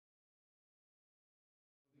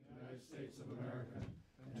States of America,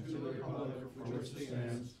 and to the republic for which it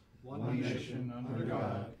stands, one nation, under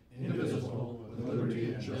God, indivisible, with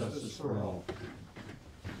liberty and justice for all.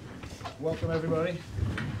 Welcome, everybody.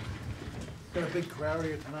 Got a big crowd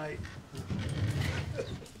here tonight.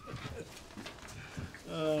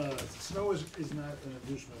 Snow is not an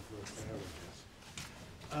inducement for a crowd,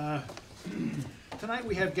 I guess. Tonight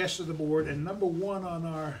we have guests of the board, and number one on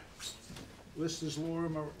our list is Laura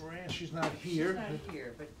Moran. She's not here. She's not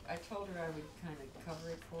here, but I told her I would kind of cover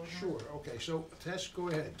it for her. Sure, okay, so Tess, go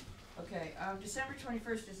ahead. Okay, December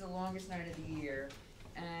 21st is the longest night of the year,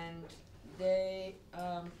 and they,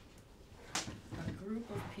 a group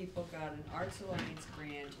of people got an Arts Alliance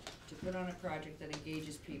grant to put on a project that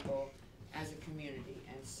engages people as a community.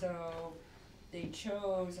 And so they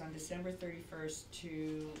chose on December 31st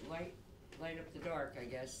to light up the dark, I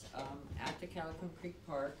guess, at the Calicoon Creek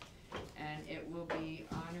Park. And it will be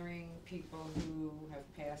honoring people who have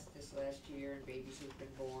passed this last year and babies who've been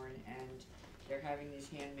born, and they're having these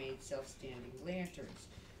handmade self-standing lanterns.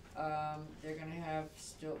 They're gonna have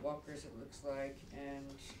stilt walkers, it looks like, and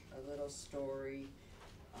a little story,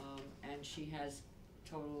 and she has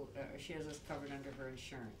us covered under her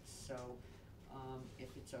insurance. So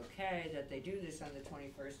if it's okay that they do this on the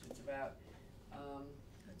 21st, it's about,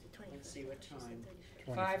 let's see what time,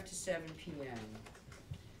 5 to 7 p.m.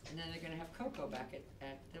 And then they're gonna have cocoa back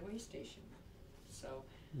at the way station. So,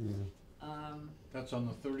 That's on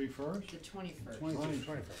the 31st? the 21st,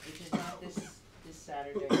 21st. which is not this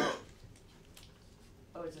Saturday.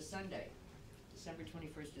 Oh, it's a Sunday. December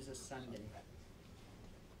 21st is a Sunday.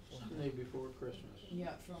 Sunday before Christmas.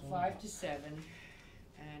 Yeah, from 5 to 7,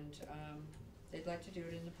 and they'd like to do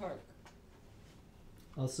it in the park.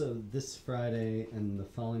 Also, this Friday and the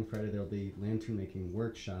following Friday, there'll be lantern making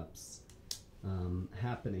workshops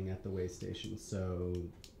happening at the way station. So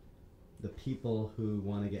the people who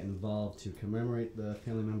want to get involved to commemorate the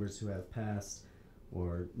family members who have passed,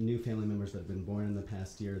 or new family members that have been born in the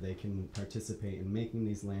past year, they can participate in making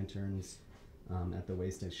these lanterns at the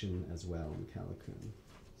way station as well in Calicoon.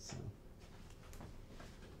 So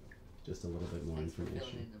just a little bit more Thanks for filling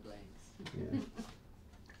information. in the blanks. Yeah.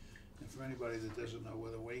 And for anybody that doesn't know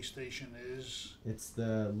where the way station is, It's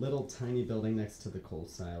the little tiny building next to the coal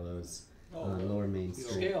silos on Lower Main The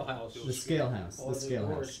Street. scale house. The scale house. Oh, The the scale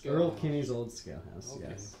old house. scale Earl house. Kinney's old scale house. Okay.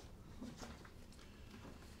 Yes.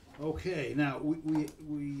 okay, now,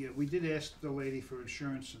 we did ask the lady for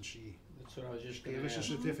insurance, and she That's what I was just gonna gave us a ask.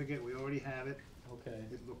 certificate. We already have it. Okay,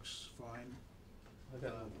 It looks fine. I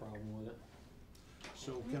got no problem with it.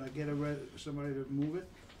 So can I get somebody to move it?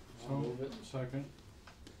 I'll move it. Second.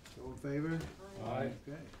 All in favor? Aye.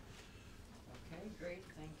 Okay. Okay, great,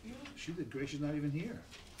 thank you. She did great. She's not even here.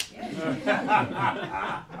 Yes.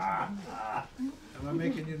 Am I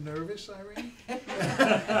making you nervous, Irene?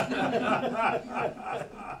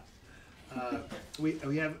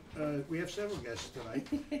 We have several guests tonight.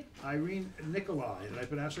 Irene Nicolai, did I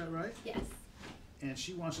pronounce that right? Yes. And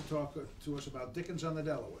she wants to talk to us about Dickens on the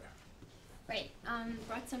Delaware. Right.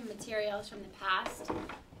 Brought some materials from the past.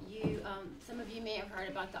 Some of you may have heard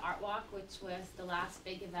about the Art Walk, which was the last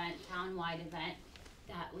big event, town-wide event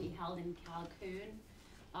that we held in Calicoon.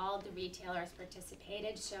 All the retailers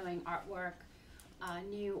participated, showing artwork,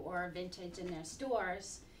 new or vintage, in their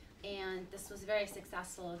stores. And this was a very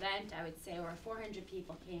successful event. I would say over 400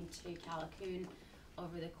 people came to Calicoon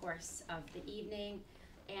over the course of the evening.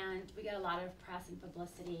 And we got a lot of press and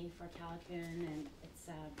publicity for Calicoon and its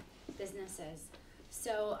businesses.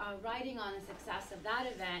 So riding on the success of that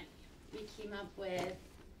event, we came up with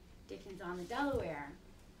Dickens on the Delaware.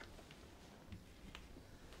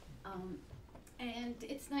 And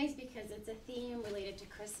it's nice because it's a theme related to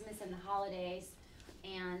Christmas and the holidays,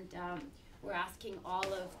 and we're asking all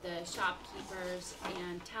of the shopkeepers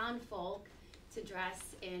and town folk to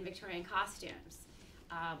dress in Victorian costumes,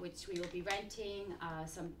 which we will be renting.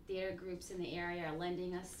 Some theater groups in the area are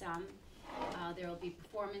lending us some. There will be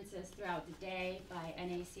performances throughout the day by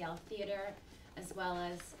NACL Theater, as well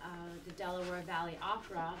as the Delaware Valley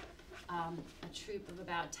Opera. A troupe of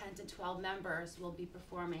about 10 to 12 members will be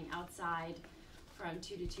performing outside from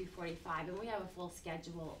 2 to 2:45, and we have a full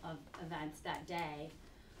schedule of events that day.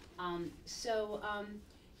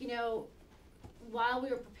 You know, while we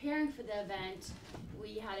were preparing for the event,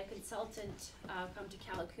 we had a consultant come to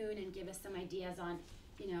Calicoon and give us some ideas on,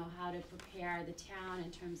 you know, how to prepare the town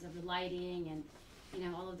in terms of the lighting, and, you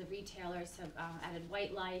know, all of the retailers have added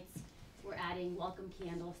white lights. We're adding welcome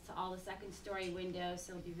candles to all the second-story windows,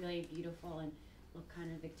 so it'll be really beautiful and look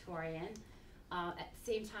kind of Victorian. At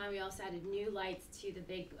the same time, we also added new lights to the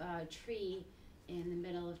big tree in the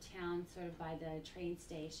middle of town, sort of by the train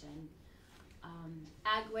station.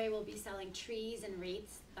 Agway will be selling trees and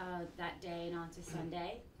wreaths that day and on to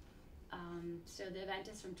Sunday. So the event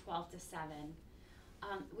is from 12 to 7.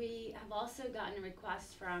 We have also gotten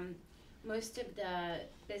requests from most of the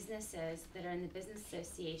businesses that are in the Business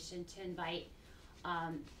Association to invite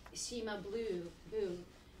Shima Boo,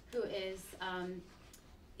 who is,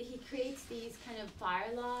 he creates these kind of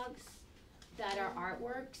fire logs that are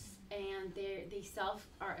artworks, and they're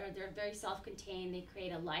very self-contained. They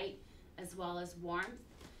create a light as well as warmth.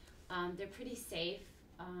 They're pretty safe,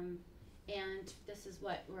 and this is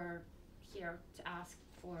what we're here to ask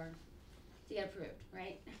for to get approved,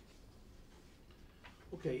 right?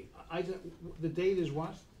 Okay, the date is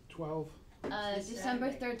what? 12? It's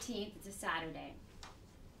December Saturday. 13th, it's a Saturday.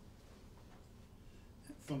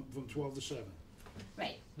 From 12 to 7.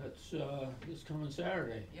 Right, That's, this coming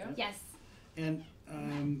Saturday. Yeah. yes, And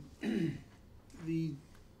the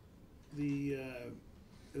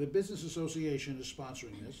Business Association is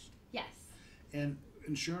sponsoring this. yes. And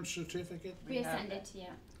insurance certificate? We We have have sent it. it to you.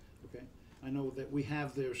 Okay. I know that we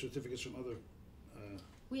have their certificates from other.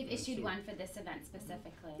 We've issued so- one for this event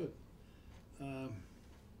specifically. Good.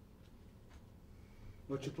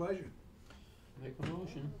 What's your pleasure? Make a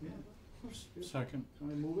motion. Yeah. Second. Can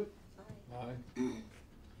I move it? Aye.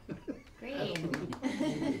 Great.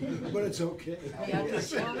 But it's okay. Yeah,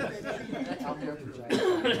 that's how they're approved.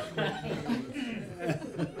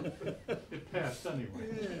 It passed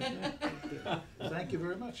anyway. Thank you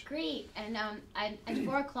very much. Great, and at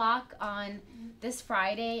 4 o'clock on this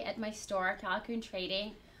Friday at my store, Calhoun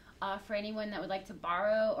Trading, for anyone that would like to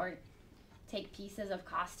borrow or take pieces of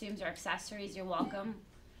costumes or accessories, you're welcome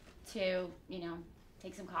to,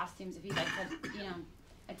 take some costumes if you'd like to,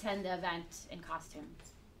 attend the event in costume.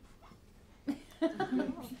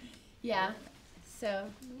 Yeah, so,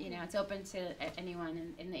 it's open to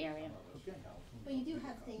anyone in the area. Okay. But you do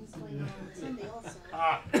have things going on Sunday also,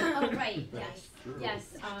 Oh, right, yes,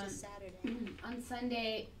 yes. not just Saturday. On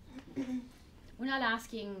Sunday, we're not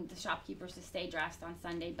asking the shopkeepers to stay dressed on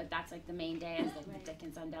Sunday, but that's like the main day, as like Right.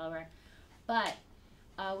 Dickens on Delaware. But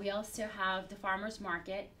we also have the farmers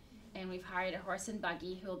market, and we've hired a horse and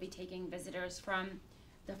buggy who will be taking visitors from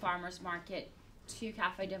the farmers market to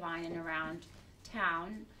Cafe Divine and around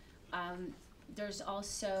town. There's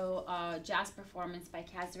also a jazz performance by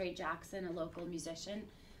Casray Jackson, a local musician,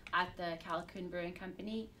 at the Calhoun Brewing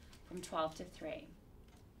Company from 12 to 3.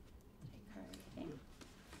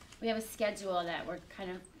 We have a schedule that we're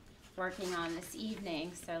kind of working on this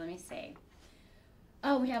evening, so let me see.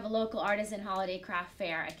 Oh, we have a local artisan holiday craft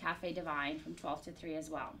fair at Cafe Divine from 12 to 3 as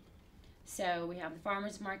well. So we have the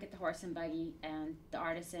farmers market, the horse and buggy, and the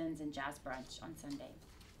artisans and jazz brunch on Sunday.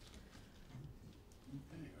 You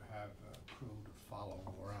have a crew to follow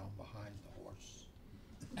around behind the horse.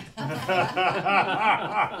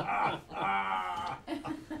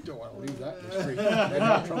 Don't wanna leave that in the street, they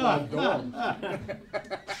have trouble outdoors.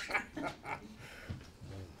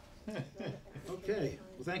 Okay.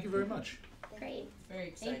 Well, thank you very much. Great, Very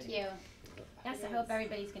exciting. thank you. Yes, I hope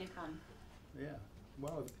everybody's gonna come. Yeah.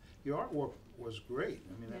 Well, your artwork was great.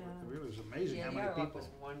 I mean, Yeah. it really was amazing Yeah, how the many artwork people. was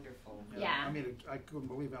wonderful. Yeah. I mean, I couldn't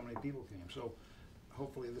believe how many people came. So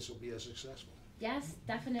hopefully this will be as successful. Yes,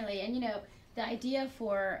 definitely. And the idea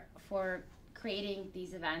for creating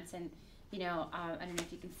these events, and I don't know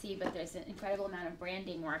if you can see, but there's an incredible amount of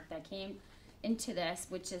branding work that came into this,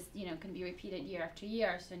 which is can be repeated year after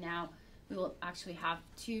year. So now we will actually have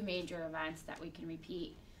 2 major events that we can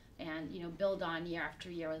repeat and build on year after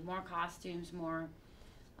year with more costumes, more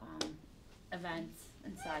events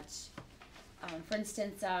and such. For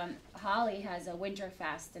instance, Holly has a winter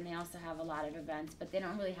fest, and they also have a lot of events, but they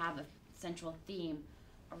don't really have a central theme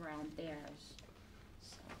around theirs.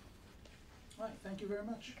 So, All right. Thank you very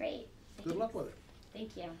much. great. Good luck with it.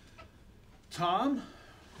 Thank you. Tom,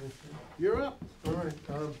 you're up. All right,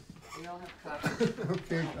 We all have copies.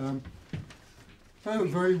 okay, I have a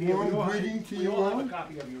very warm greeting to We you all have all. a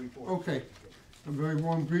copy of your report. Okay, a very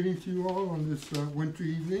warm greeting to you all on this winter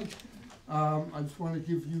evening. I just want to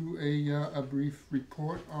give you a brief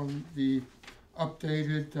report on the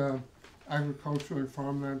updated Agriculture and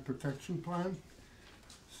Farmland Protection Plan.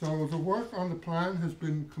 So the work on the plan has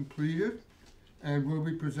been completed and will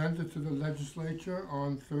be presented to the legislature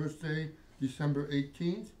on Thursday, December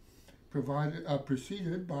 18th,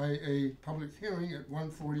 preceded by a public hearing at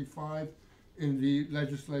 1:45 in the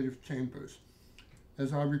legislative chambers.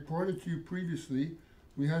 As I reported to you previously,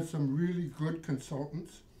 we had some really good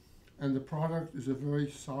consultants, and the product is a very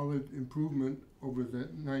solid improvement over the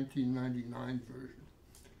 1999 version.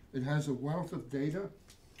 It has a wealth of data,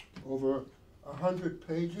 over 100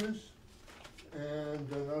 pages, and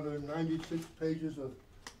another 96 pages of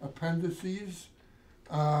appendices.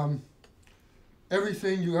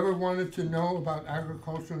 Everything you ever wanted to know about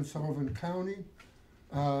agriculture in Sullivan County.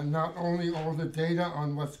 Not only all the data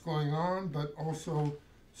on what's going on, but also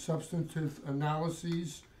substantive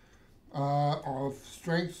analyses of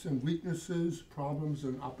strengths and weaknesses, problems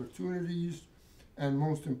and opportunities, and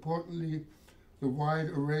most importantly, the wide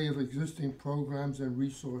array of existing programs and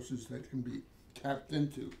resources that can be tapped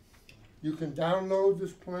into. You can download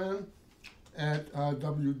this plan at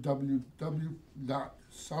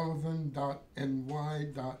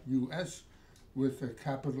www.sullivan.ny.us with a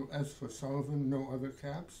capital S for Sullivan, no other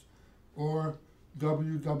caps, or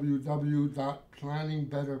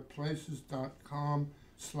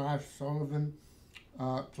www.planningbetterplaces.com/Sullivan,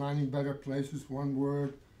 Planning Better Places, one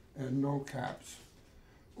word, and no caps.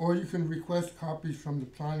 Or you can request copies from the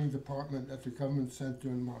Planning Department at the Government Center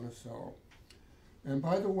in Monticello. And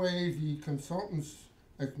by the way, the consultants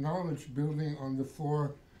acknowledged building on the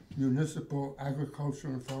 4 municipal agriculture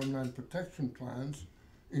and farmland protection plans,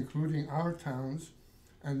 including our towns,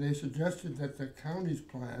 and they suggested that the county's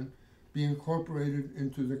plan be incorporated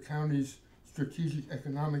into the county's strategic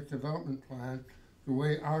economic development plan the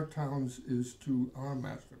way our towns is to our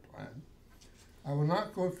master plan. I will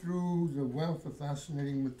not go through the wealth of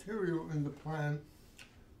fascinating material in the plan,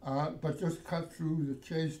 but just cut through the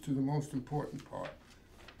chase to the most important part.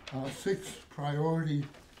 6 priority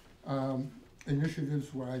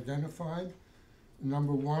initiatives were identified.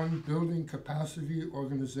 Number 1, building capacity,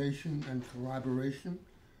 organization, and collaboration,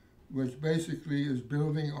 which basically is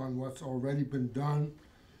building on what's already been done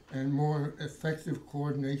and more effective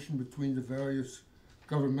coordination between the various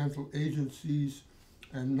governmental agencies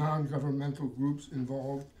and non-governmental groups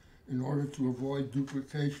involved in order to avoid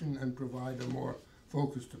duplication and provide a more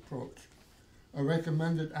focused approach. A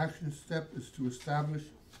recommended action step is to establish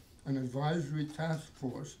an advisory task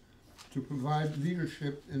force to provide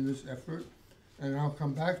leadership in this effort, and I'll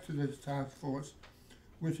come back to this task force,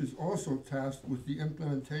 which is also tasked with the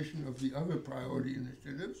implementation of the other priority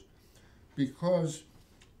initiatives, because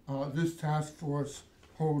this task force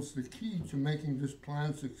holds the key to making this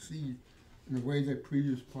plan succeed in a way that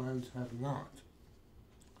previous plans have not.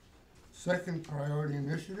 Second priority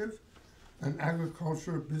initiative, an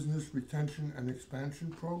agriculture business retention and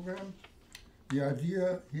expansion program. The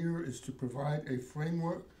idea here is to provide a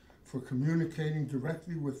framework for communicating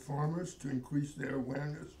directly with farmers to increase their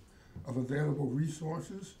awareness of available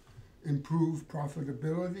resources, improve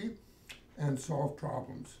profitability, and solve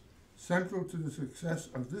problems. Central to the success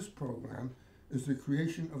of this program is the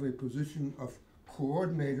creation of a position of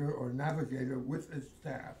coordinator or navigator with a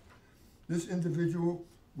staff. This individual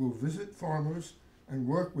will visit farmers and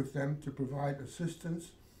work with them to provide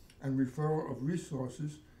assistance and referral of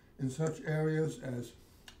resources in such areas as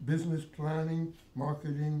business planning,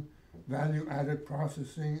 marketing, value-added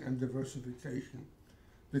processing, and diversification.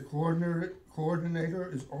 The coordinator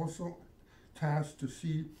is also tasked to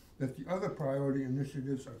see that the other priority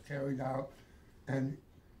initiatives are carried out, and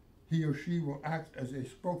he or she will act as a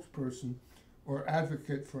spokesperson or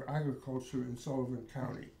advocate for agriculture in Sullivan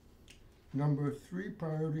County. Number 3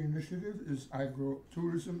 priority initiative is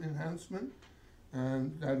agro-tourism enhancement,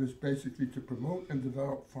 and that is basically to promote and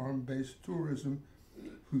develop farm-based tourism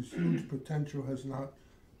whose huge potential has not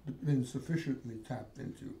been sufficiently tapped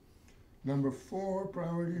into. Number 4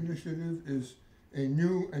 priority initiative is a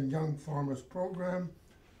new and young farmers program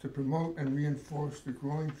to promote and reinforce the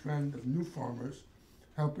growing trend of new farmers,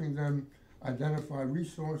 helping them identify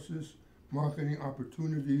resources, marketing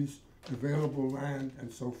opportunities, available land,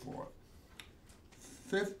 and so forth.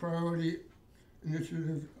 5th priority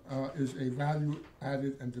initiative is a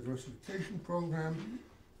value-added and diversification program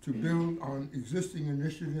to build on existing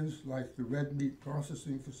initiatives like the red meat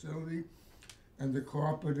processing facility and the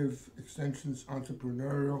cooperative extensions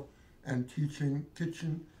entrepreneurial and teaching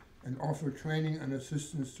kitchen, and offer training and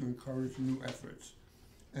assistance to encourage new efforts.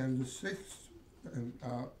 And the 6th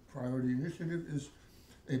priority initiative is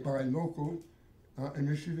a buy local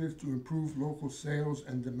initiative to improve local sales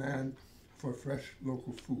and demand for fresh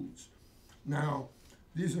local foods. Now,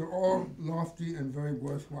 these are all lofty and very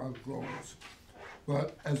worthwhile goals,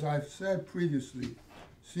 but as I've said previously,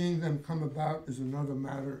 seeing them come about is another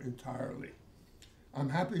matter entirely. I'm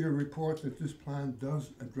happy to report that this plan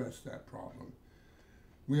does address that problem.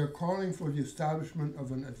 We are calling for the establishment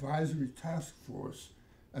of an advisory task force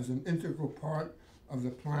as an integral part of the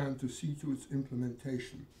plan to see to its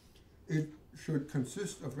implementation. It should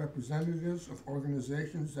consist of representatives of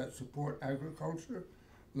organizations that support agriculture,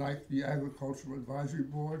 like the Agricultural Advisory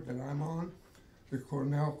Board that I'm on, the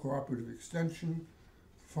Cornell Cooperative Extension,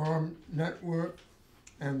 Farm Network,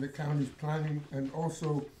 and the county's planning, and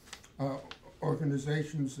also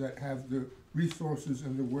organizations that have the resources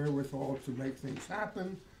and the wherewithal to make things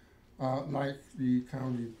happen, like the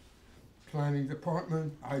county planning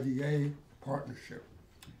department, IDA partnership.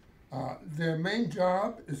 Their main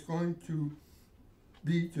job is going to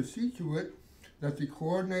be to see to it that the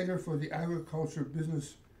coordinator for the agriculture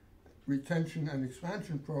business retention and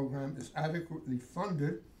expansion program is adequately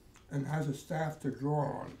funded and has a staff to draw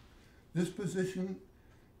on. This position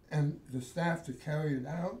and the staff to carry it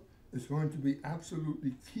out is going to be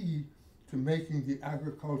absolutely key to making the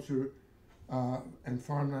agriculture and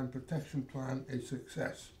farmland protection plan a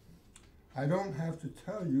success. I don't have to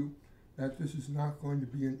tell you that this is not going to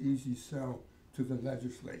be an easy sell to the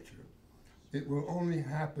legislature. It will only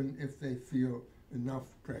happen if they feel enough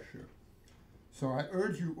pressure. So I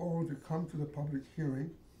urge you all to come to the public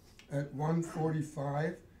hearing at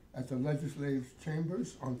 1:45 at the Legislative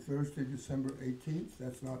Chambers on Thursday, December 18th.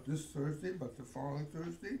 That's not this Thursday, but the following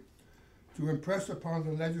Thursday, to impress upon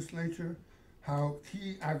the legislature how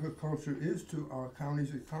key agriculture is to our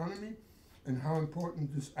county's economy and how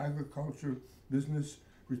important this agriculture business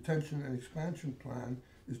retention and expansion plan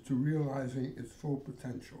is to realizing its full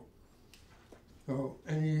potential. So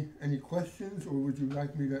any questions, or would you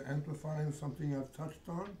like me to amplify on something I've touched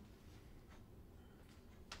on?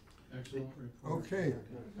 Excellent report. Okay.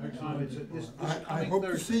 Excellent It's report. I hope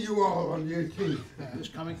to see you all on the 18th. This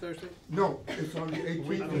coming Thursday? No, it's on the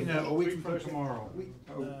 18th. I mean, a week from from Thursday. tomorrow.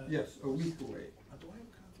 Yes, a week away.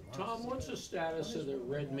 Tom, what's the status of the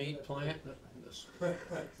red meat plant? I've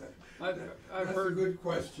That's a heard, good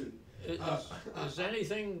question. is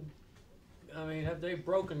anything, I mean, have they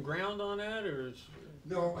broken ground on that, or is?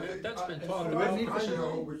 No, That's been as talked far about. as I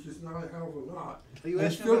know, which is not a hell of a lot. Are you I'm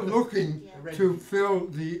asking still about the- looking Yeah. to fill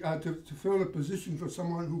the, to fill a position for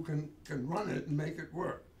someone who can run it and make it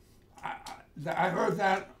work. I heard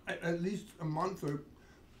that at least a month or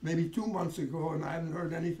maybe 2 months ago, and I haven't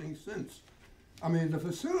heard anything since. I mean, the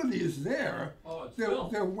facility is there. Oh, it's They're,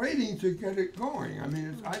 built. they're waiting to get it going. I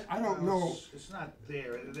mean, I don't Well, know. It's not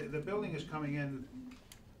there. The building is coming in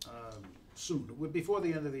soon, before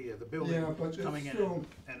the end of the year. The building Yeah, but is coming in, it's still-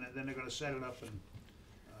 and then they're gonna set it up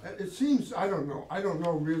and. It seems, I don't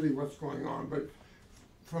know really what's going on, but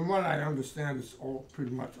from what I understand, it's all pretty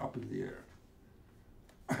much up in the air.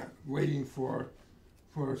 Waiting for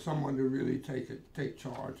someone to really take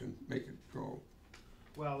charge and make it go.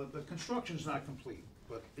 Well, the construction's not complete,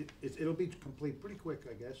 but it'll be complete pretty quick,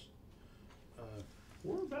 I guess.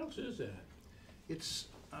 Whereabouts is that? It's,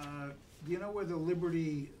 do you know where the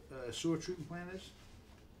Liberty sewer treatment plant is?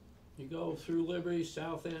 You go through Liberty,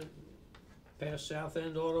 South End, past South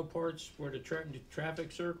End Auto Parts, where the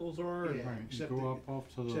traffic circles are? and- Yeah. Right, you Except go the- up off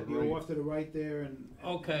to the Except you go right off to the right there and.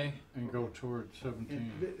 Okay, and go toward And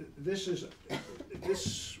 17. this is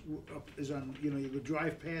on, you know, you could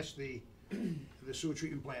drive past the sewer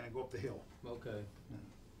treatment plant and go up the hill. okay.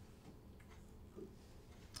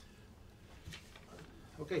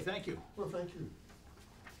 Okay, thank you. Well, thank you.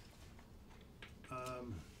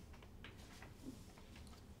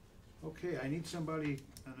 Okay, I need somebody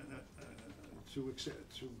to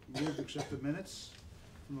move to accept the minutes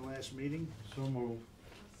from the last meeting. So move.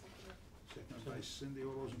 Second by Cindy,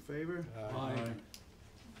 all those in favor? Aye.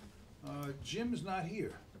 Jim's not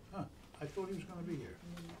here. Huh, I thought he was gonna be here.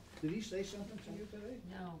 Did he say something to you today?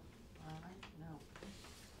 No,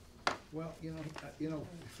 no. Well, you know,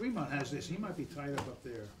 Fremont has this, he might be tied up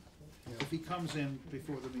there. If he comes in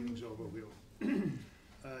before the meeting's over, we'll.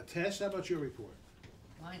 Tess, how about your report?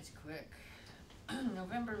 Mine's quick.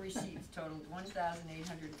 November receipts totaled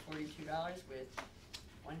 $1,842 with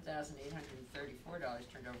 $1,834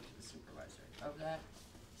 turned over to the supervisor. Of that,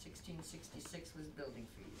 $1,666 was building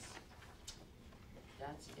fees.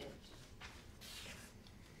 That's it.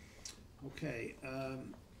 Okay,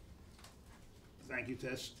 thank you,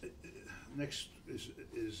 Tess. Next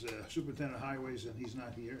is Superintendent of Highways, and he's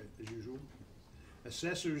not here, as usual.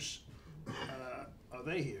 Assessors, are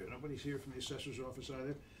they here? Nobody's here from the assessor's office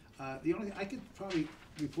either. The only thing I could probably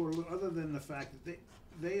report, a little, other than the fact that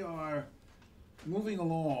they are moving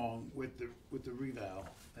along with the reval,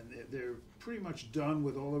 and they're pretty much done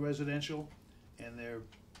with all the residential, and they're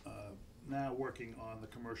now working on the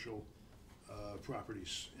commercial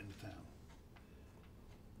properties in the town.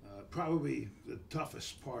 Probably the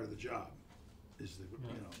toughest part of the job is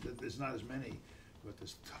there's not as many, but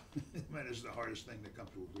that is the hardest thing to come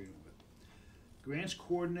to agreement with. Grants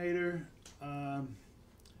coordinator,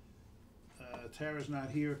 Tara's not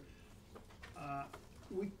here. I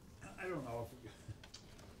don't know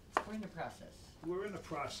if We're in the process. we're in the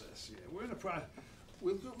process, yeah, we're in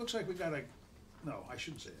the looks like we got no, I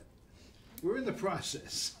shouldn't say that. we're in the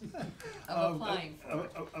process Of applying for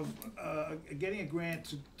it. of getting a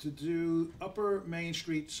grant to do Upper Main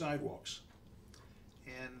Street sidewalks.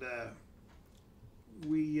 And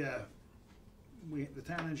the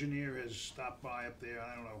town engineer has stopped by up there.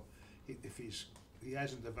 I don't know if he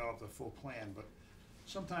hasn't developed a full plan, but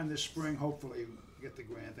sometime this spring, hopefully, we'll get the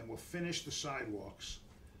grant and we'll finish the sidewalks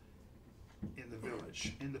in the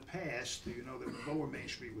village. In the past, you know, the Lower Main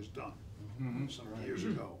Street was done some years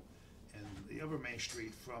ago. And the Upper Main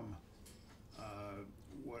Street from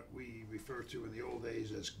what we refer to in the old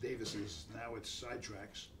days as Davis's, now it's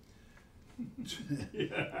Sidetracks,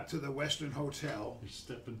 to the Western Hotel. You're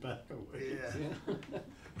stepping back away. Yeah.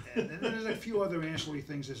 And then there's a few other ancillary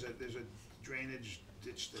things. There's a drainage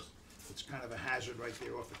ditch that's kind of a hazard right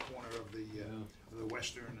there off the corner of the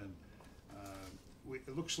Western, and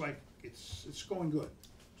it looks like it's going good.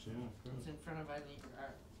 So It's in front of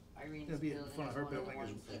Irene's it'll building. be in front of her It's one building the as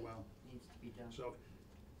ones that well. needs to be done. So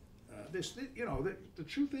you know, the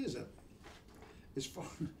truth is that as far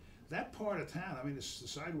that part of town, I mean, the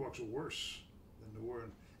sidewalks are worse than they were.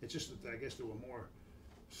 It's just that I guess there were more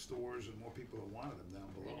stores and more people that wanted them down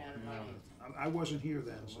below. Ran out of money. I wasn't here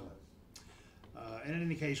then, so. And in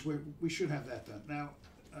any case, we should have that done. Now,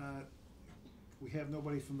 we have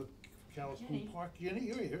nobody from the Callis Pool Jenny. Park. Jenny,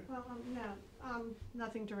 you're here. Well, no,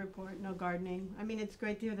 nothing to report, no gardening. I mean, it's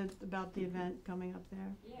great to hear about the event coming up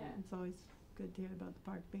there. Yeah. It's always good to hear about the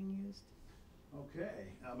park being used.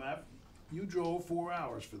 Okay, you drove 4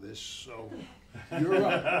 hours for this, so you're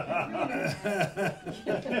up. I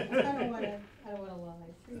don't wanna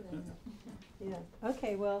lie. 3 minutes. Yeah,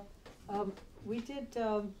 okay, well, we did,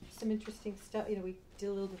 some interesting stuff, you know, we did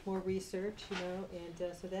a little bit more research, you know,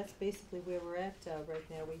 and, so that's basically where we're at, right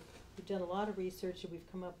now. We've done a lot of research and we've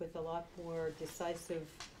come up with a lot more decisive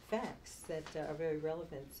facts that are very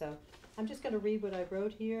relevant, so I'm just gonna read what I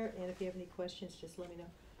wrote here, and if you have any questions, just let me know.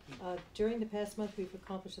 During the past month, we've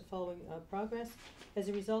accomplished the following, progress. As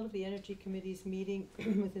a result of the Energy Committee's meeting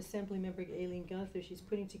with Assembly Member Aileen Gunther, she's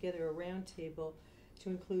putting together a roundtable to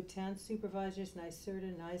include town supervisors,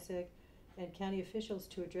 NYSERDA, NYSEG, and county officials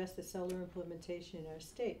to address the solar implementation in our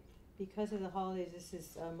state. Because of the holidays, this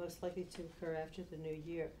is most likely to occur after the new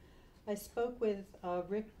year. I spoke with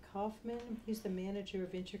Rick Kaufman, he's the manager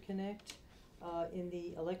of Interconnect in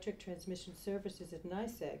the electric transmission services at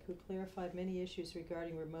NYSEG, who clarified many issues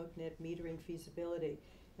regarding remote net metering feasibility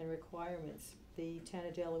and requirements. The town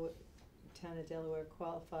of Delaware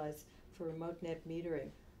qualifies for remote net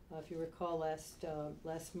metering. If you recall,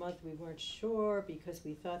 last month we weren't sure because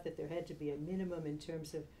we thought that there had to be a minimum in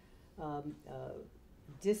terms of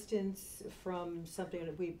distance from something,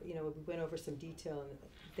 and we went over some detail, and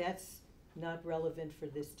that's not relevant for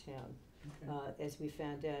this town, as we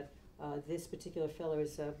found out. This particular fellow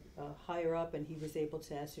is higher up, and he was able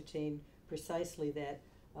to ascertain precisely that.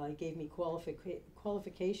 He gave me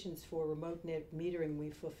qualifications for remote net metering. We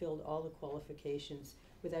fulfilled all the qualifications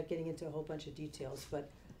without getting into a whole bunch of details, but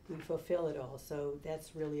we fulfill it all, so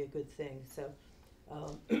that's really a good thing. So,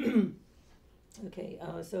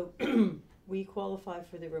 so we qualify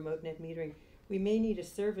for the remote net metering. We may need a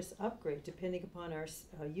service upgrade depending upon our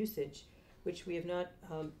usage, which we have not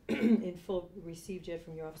in full received yet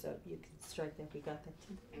from your office. You can strike that, we got that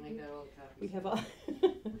too. And I got all the copies. We have all,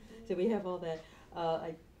 so we have all that.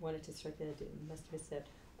 I wanted to strike that, I must have missed that.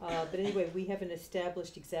 But anyway, we haven't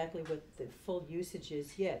established exactly what the full usage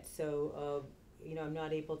is yet, so, I'm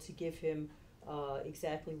not able to give him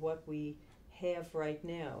exactly what we have right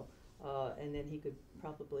now, and then he could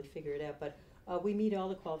probably figure it out. But we meet all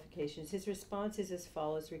the qualifications. His response is as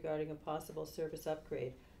follows regarding a possible service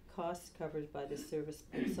upgrade. Costs covered by the service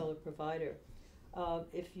solar provider.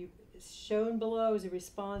 If you shown below is a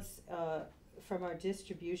response from our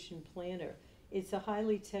distribution planner. It's a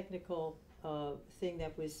highly technical thing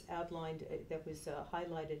that was outlined, that was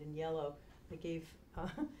highlighted in yellow. I gave,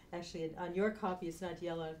 actually on your copy it's not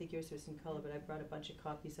yellow, I think yours was in color, but I brought a bunch of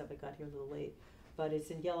copies of it, got here a little late. But it's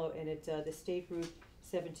in yellow, and it's the State Route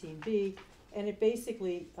 17B, and it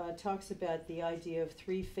basically talks about the idea of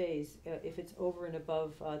three-phase, if it's over and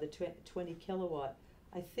above the 20 kilowatt.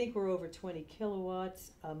 I think we're over 20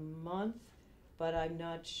 kilowatts a month, but I'm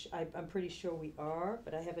not, I'm pretty sure we are,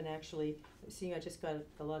 but I haven't actually, seeing I just got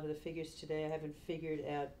a lot of the figures today, I haven't figured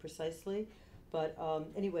out precisely. But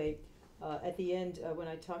anyway, at the end, when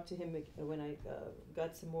I talked to him, when I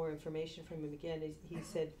got some more information from him again, he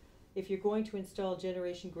said, if you're going to install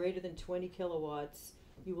generation greater than 20 kilowatts,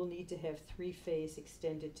 you will need to have three-phase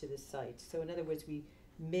extended to the site. So in other words, we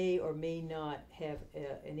may or may not have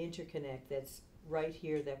an interconnect that's right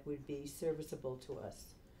here that would be serviceable to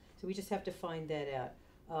us. So we just have to find that out.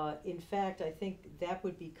 In fact, I think that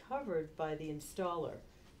would be covered by the installer,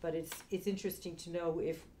 but it's interesting to know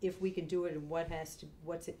if we can do it and what does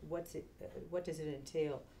it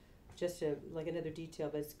entail? Just like another detail,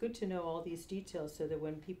 but it's good to know all these details so that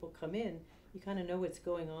when people come in, you kind of know what's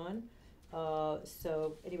going on.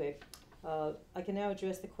 So anyway, I can now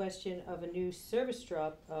address the question of a new service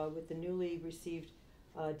drop with the newly received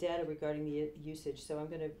data regarding the usage. So I'm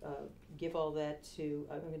going to give all that to,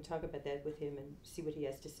 I'm going to talk about that with him and see what he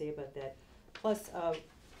has to say about that. Plus,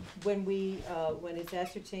 when it's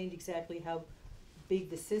ascertained exactly how big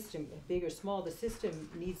the system, big or small the system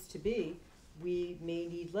needs to be, we may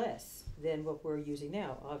need less than what we're using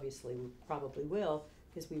now. Obviously, we probably will,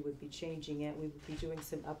 because we would be changing it, we would be doing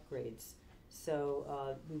some upgrades.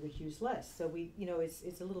 So we would use less. So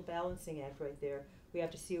it's a little balancing act right there. We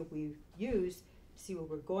have to see what we use, see what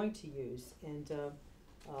we're going to use, and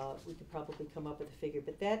we could probably come up with a figure.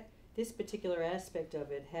 But this particular aspect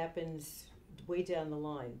of it happens way down the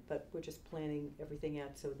line, but we're just planning everything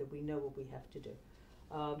out so that we know what we have to do.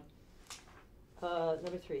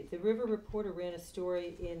 Number 3, the River Reporter ran a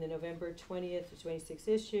story in the November 20th to 26th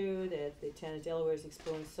issue that the town of Delaware is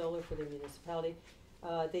exploring solar for their municipality.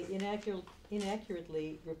 They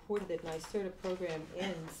inaccurately reported that NYSERDA program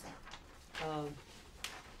ends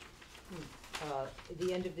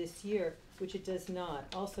the end of this year, which it does not.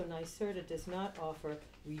 Also, NYSERDA does not offer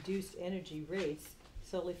reduced energy rates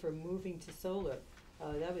solely for moving to solar.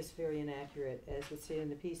 That was very inaccurate, as was stated in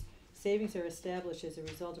the piece. Savings are established as a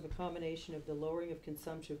result of a combination of the lowering of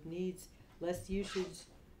consumption needs, less usage,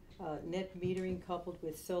 net metering coupled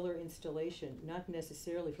with solar installation, not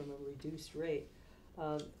necessarily from a reduced rate.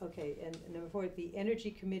 Okay, and number 4, the Energy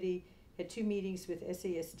Committee had 2 meetings with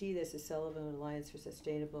SASD, that's the Sullivan Alliance for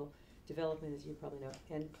Sustainable Development, as you probably know,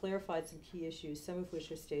 and clarified some key issues, some of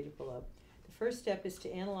which are stated below. The first step is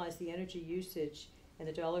to analyze the energy usage and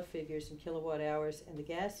the dollar figures in kilowatt hours and the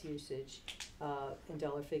gas usage and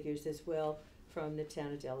dollar figures as well from the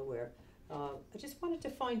town of Delaware. I just wanted to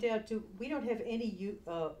find out, we don't have any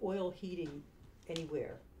oil heating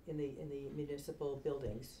anywhere in the municipal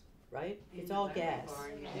buildings, right? It's all gas.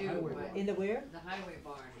 Barn, you do, but In the where? the highway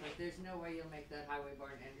barn, but there's no way you'll make that highway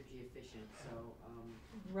barn energy efficient, so,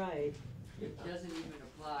 Right. it doesn't even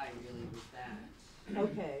apply really with that.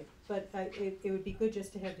 Okay, but it would be good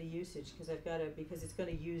just to have the usage, because it's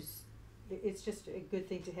gonna use, it's just a good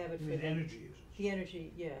thing to have it I for mean, the. energy usage. The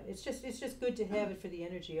energy, yeah, it's just good to have it for the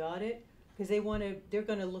energy audit, cause they're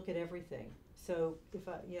gonna look at everything. So if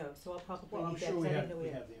so I'll probably Well, I'm need that, sure 'cause we I have, didn't know we we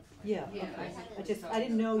have had. the information. Yeah, Yeah, okay. Isaac I was just, I talking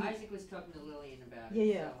didn't to- know. Isaac was talking to Lillian about it.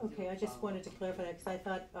 Yeah, so okay, he'll I just follow wanted to up. clarify that, cause I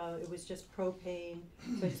thought, it was just propane,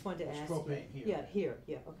 so I just wanted to It's ask. propane here. Yeah, here,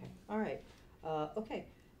 yeah, okay, all right, okay.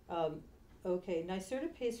 Okay,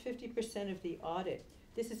 NYSERDA pays 50% of the audit.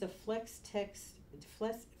 This is a flex tech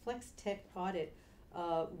audit,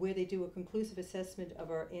 where they do a conclusive assessment of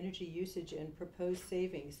our energy usage and proposed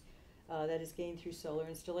savings, that is gained through solar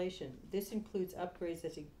installation. This includes upgrades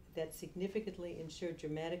that significantly ensure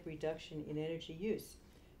dramatic reduction in energy use.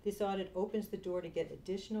 This audit opens the door to get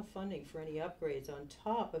additional funding for any upgrades on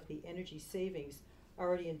top of the energy savings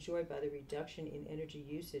already enjoyed by the reduction in energy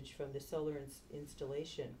usage from the solar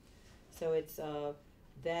installation. So it's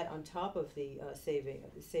that on top of the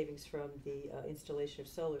savings from the installation of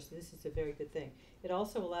solar. So this is a very good thing. It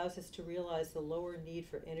also allows us to realize the lower need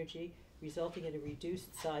for energy, resulting in a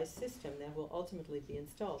reduced size system that will ultimately be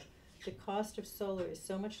installed. The cost of solar is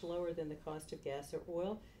so much lower than the cost of gas or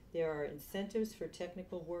oil. There are incentives for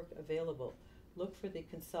technical work available. Look for the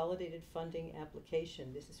consolidated funding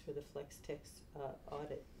application. This is for the FlexTech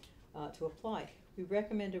audit to apply. We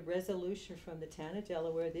recommend a resolution from the town of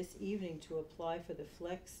Delaware this evening to apply for the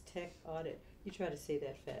FlexTech audit. You try to say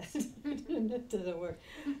that fast. It doesn't work.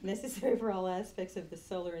 Necessary for all aspects of the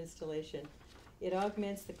solar installation. It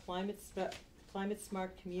augments the climate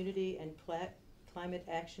smart community and climate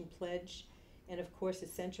action pledge, and of course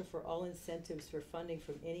essential for all incentives for funding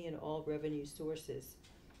from any and all revenue sources.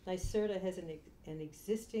 NYSERDA has an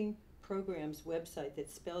existing programs website that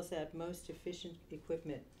spells out most efficient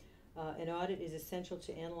equipment. An audit is essential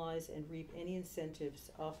to analyze and reap any incentives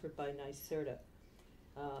offered by NYSERDA.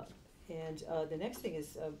 And the next thing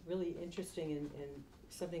is really interesting and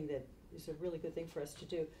something that is a really good thing for us to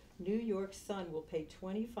do. New York Sun will pay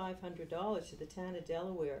 $2,500 to the town of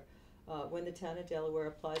Delaware when the town of Delaware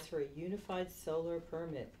applies for a unified solar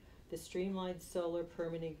permit, the streamlined solar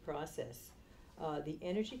permitting process. The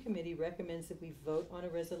Energy Committee recommends that we vote on a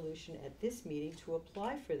resolution at this meeting to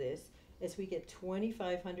apply for this, as we get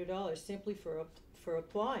 $2,500 simply for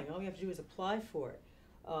applying. All we have to do is apply for it.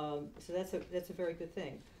 So that's a very good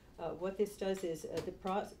thing. What this does is,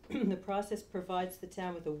 the process provides the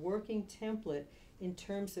town with a working template in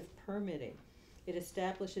terms of permitting. It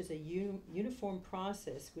establishes a uniform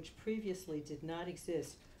process which previously did not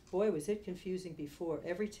exist. Boy, was it confusing before.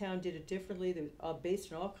 Every town did it differently, they were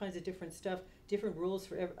based on all kinds of different stuff, different rules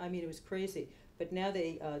for I mean, it was crazy. But now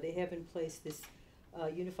they have in place this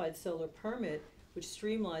unified solar permit, which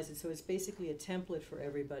streamlines it, so it's basically a template for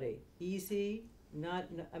everybody. Easy,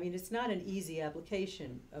 I mean, it's not an easy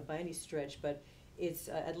application by any stretch, but it's,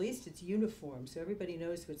 at least it's uniform, so everybody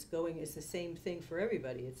knows what's going, it's the same thing for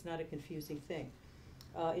everybody, it's not a confusing thing.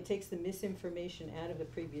 It takes the misinformation out of the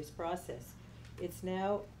previous process. It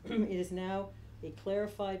is now a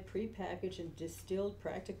clarified, prepackaged, and distilled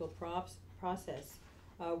practical process.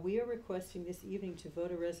 We are requesting this evening to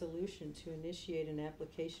vote a resolution to initiate an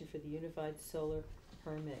application for the Unified Solar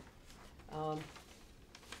Permit.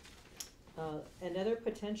 Another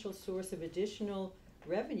potential source of additional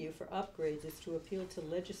revenue for upgrades is to appeal to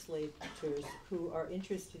legislators who are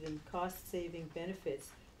interested in cost-saving benefits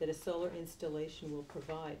that a solar installation will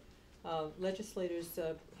provide. Legislators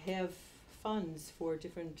have funds for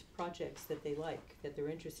different projects that they like, that they're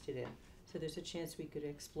interested in. So there's a chance we could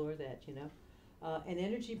explore that, you know. An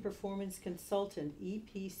energy performance consultant,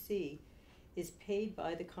 EPC, is paid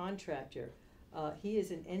by the contractor. He is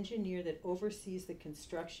an engineer that oversees the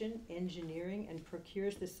construction, engineering, and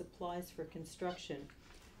procures the supplies for construction.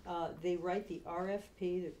 They write the RFP,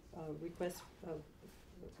 the request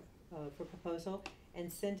for proposal,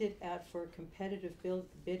 and send it out for competitive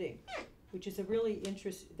bidding, which is a really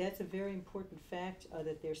that's a very important fact,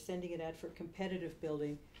 that they're sending it out for competitive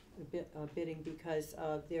bidding, because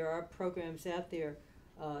there are programs out there,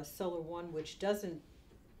 Solar One, which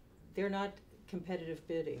they're not competitive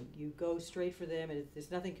bidding. You go straight for them, and if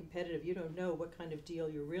there's nothing competitive, you don't know what kind of deal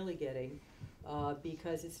you're really getting,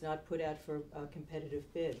 because it's not put out for a competitive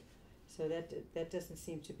bid. So that doesn't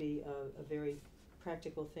seem to be a very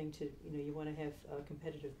practical thing to, you want to have a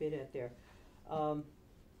competitive bid out there.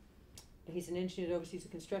 He's an engineer that oversees the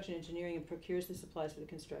construction, engineering, and procures the supplies for the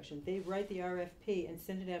construction. They write the RFP and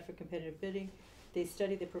send it out for competitive bidding. They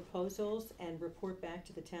study the proposals and report back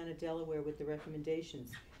to the town of Delaware with the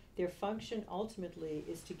recommendations. Their function ultimately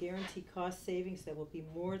is to guarantee cost savings that will be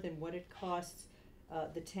more than what it costs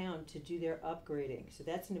the town to do their upgrading. So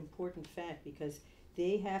that's an important fact, because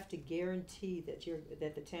they have to guarantee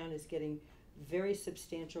that the town is getting very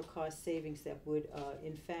substantial cost savings that would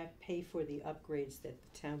in fact pay for the upgrades that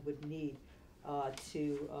the town would need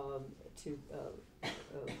to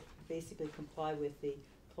basically comply with the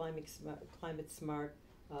climate smart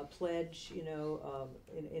pledge,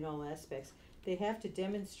 in all aspects. They have to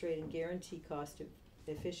demonstrate and guarantee cost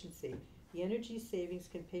efficiency. The energy savings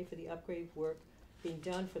can pay for the upgrade work being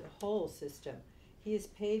done for the whole system. He is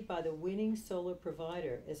paid by the winning solar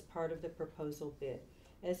provider as part of the proposal bid.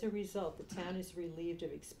 As a result, the town is relieved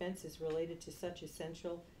of expenses related to such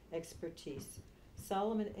essential expertise.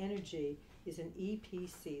 Solomon Energy is an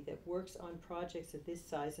EPC that works on projects of this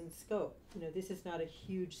size and scope. This is not a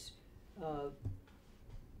huge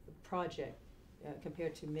project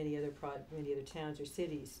compared to many other towns or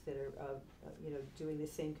cities that are doing the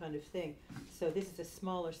same kind of thing. So this is a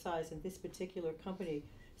smaller size, and this particular company,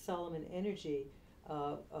 Solomon Energy,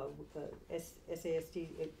 SASD,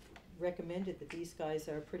 recommended that these guys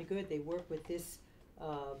are pretty good. They work with this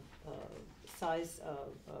size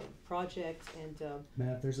project, and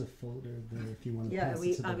Matt, there's a folder there if you want to yeah, pass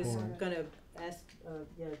it to the I was board. gonna ask,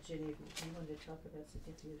 Ginny, if you wanted to talk about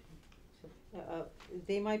something.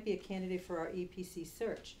 They might be a candidate for our EPC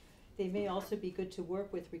search. They may also be good to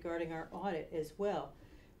work with regarding our audit as well.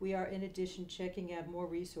 We are, in addition, checking out more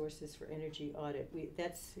resources for energy audit.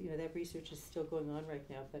 That research is still going on right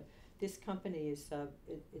now, but this company is,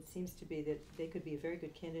 it seems to be that they could be a very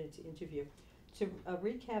good candidate to interview. A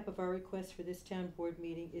recap of our request for this town board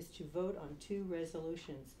meeting is to vote on 2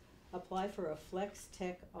 resolutions. Apply for a Flex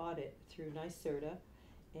Tech audit through NYSERDA,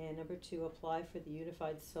 and number 2, apply for the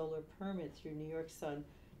Unified Solar Permit through New York Sun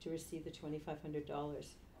to receive the $2,500.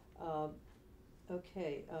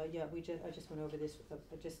 Okay, I just went over this,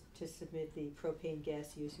 just to submit the propane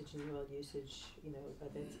gas usage and oil usage,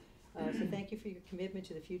 so thank you for your commitment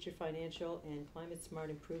to the future financial and climate smart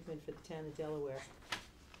improvement for the town of Delaware.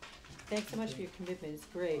 Thanks so much for your commitment, it's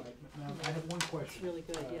great. Now, I have one question. It's really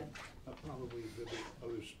good, yeah. Probably the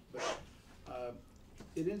others, but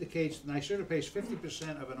it indicates NYSERDA pays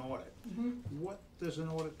 50% of an audit. Mm-hmm. What does an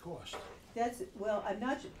audit cost? I'm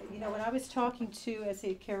not, when I was talking to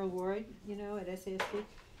Carol Ward, at SASD,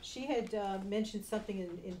 she had mentioned something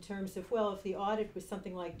in terms of, well, if the audit was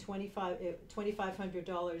something like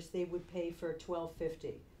 $2,500, they would pay for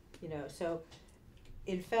 $1,250, so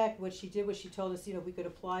in fact, what she did was she told us, you know, we could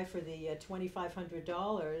apply for the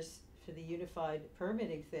 $2,500 for the unified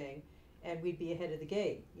permitting thing, and we'd be ahead of the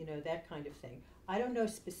game, you know, that kind of thing. I don't know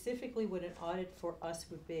specifically what an audit for us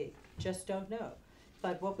would be, just don't know.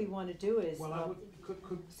 But what we wanna do is, Well, I would,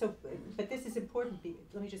 could, so, but this is important,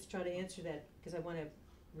 let me just try to answer that, because I wanna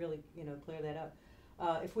really, you know, clear that up.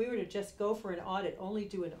 If we were to just go for an audit, only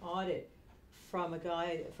do an audit from a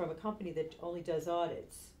company that only does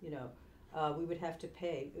audits, you know, we would have to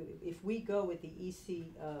pay. If we go with the EPC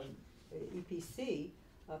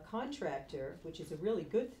contractor, which is a really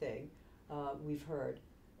good thing, we've heard,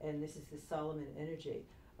 and this is the Solomon Energy,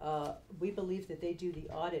 we believe that they do the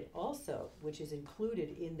audit also, which is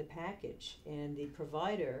included in the package, and the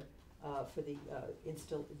provider for the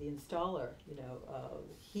installer, you know,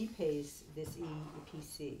 he pays this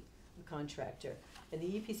EPC contractor. And the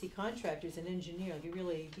EPC contractor is an engineer.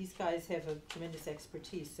 These guys have a tremendous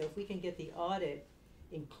expertise. So if we can get the audit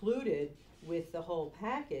included with the whole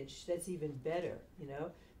package, that's even better, you know,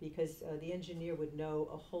 because the engineer would know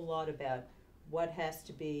a whole lot about what has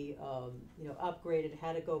to be, you know, upgraded,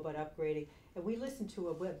 how to go about upgrading. And we listened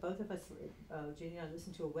to both of us, Jeannie and I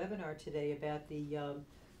listened to a webinar today about the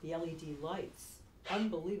LED lights.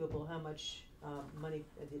 Unbelievable how much money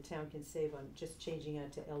the town can save on just changing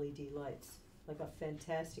out to LED lights. Like a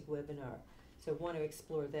fantastic webinar. So I want to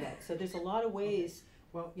explore that. So there's a lot of ways.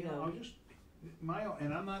 well, you know, I'll just, and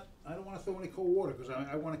I don't wanna throw any cold water, cause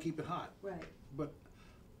I wanna keep it hot. Right. But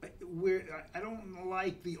I don't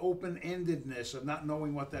like the open-endedness of not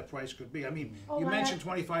knowing what that price could be. I mean, you mentioned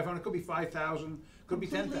 2,500, could be 5,000, could be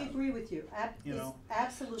 10,000. Completely agree with you. You know?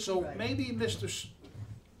 Absolutely So right. maybe Mr.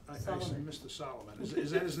 I said Solomon. Mr. Solomon,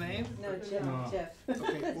 is that his name? No, Jeff.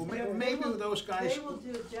 Okay, well, maybe those guys. They will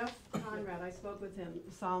do, Jeff Conrad, I spoke with him,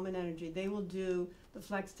 Solomon Energy, they will do the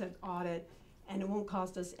Flex Tech audit, and it won't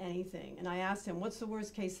cost us anything. And I asked him, what's the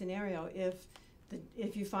worst case scenario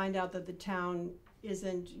if you find out that the town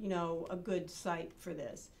isn't, you know, a good site for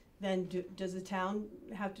this? Then does the town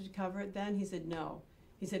have to cover it then? He said, no.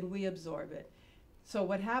 He said, we absorb it. So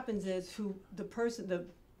what happens is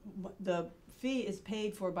the fee is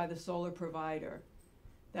paid for by the solar provider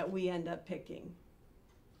that we end up picking.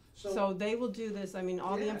 So they will do this, I mean,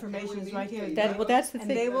 all the Yeah, information can we is right meet here. the- Well, that's the And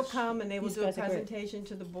thing. they will come and they will These do a guys are great. presentation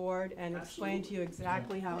to the board and explain to you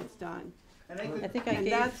exactly how it's done. And they could, I think I And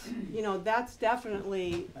gave. that's, you know, that's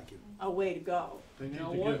definitely thank you. a way to go. They need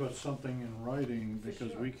Now to what- give us something in writing,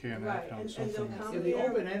 because we can't Right, act on and something. they'll that's- come Yeah, the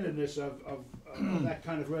here. open-endedness of that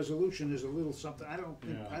kind of resolution is a little something, I don't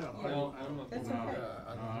think, Yeah. I don't know. Well, I don't- That's No, okay. I don't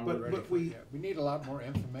no, think But- we're ready but for we- it yet. We need a lot more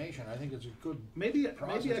information. I think it's a good, Maybe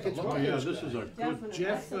process I to could look talk Oh, to yeah, this this is guy. a good, Definitely,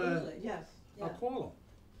 Jeff, absolutely, yes, I'll call him.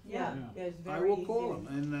 yeah, Yeah. it's I very will call easy.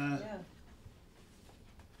 him, and, Yeah.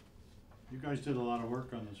 you guys did a lot of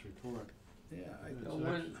work on this report. yeah, It's Now,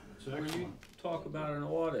 when you excellent. talk about an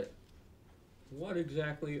audit, what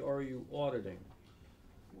exactly are you auditing?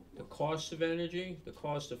 The cost of energy, the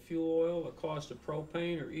cost of fuel oil, the cost of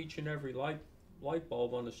propane, or each and every light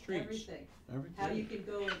bulb on the streets? Everything. Everything. How you can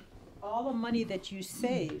go, all the money that you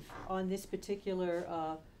save on this particular,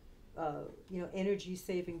 you know, energy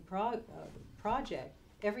saving project,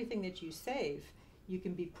 everything that you save, you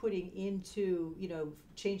can be putting into, you know,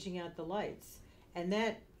 changing out the lights. And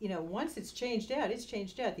that, you know, once it's changed out, it's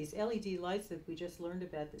changed out. These LED lights that we just learned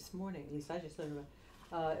about this morning, at least I just learned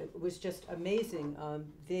about, it was just amazing.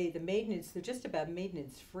 The maintenance, they're just about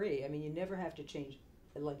maintenance free. I mean, you never have to change,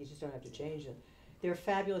 like you just don't have to change them. They're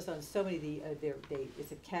fabulous on so many,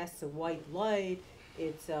 it's a casts a white light.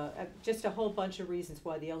 It's just a whole bunch of reasons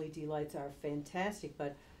why the LED lights are fantastic.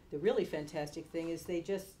 But the really fantastic thing is they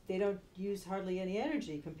don't use hardly any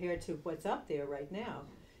energy compared to what's up there right now.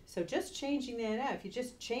 So just changing that out, if you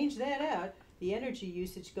just change that out, the energy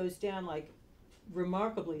usage goes down like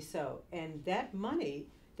remarkably so. And that money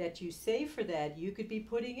that you save for that, you could be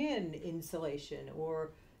putting in insulation or,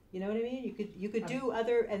 you know what I mean? You could do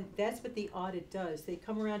other, and that's what the audit does. They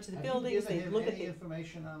come around to the buildings, they look at Have you given him any the,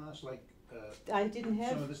 information on us, like, I didn't some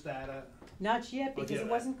have, of this data? not yet, Oh, because yeah, it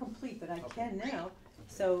wasn't complete, but I can now.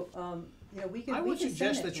 So, you know, we can I we would can send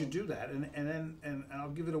suggest it that to you him. do that, and I'll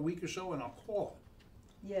give it a week or so, and I'll call him.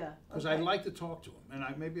 Yeah. Cause okay. I'd like to talk to him,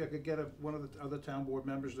 and maybe I could get one of the other town board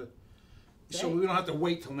members to, so Great. we don't have to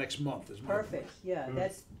wait till next month, is my point. Perfect, yeah, Good.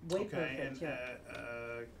 that's way Okay, perfect, and, yeah.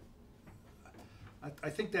 I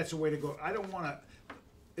think that's the way to go. I don't wanna,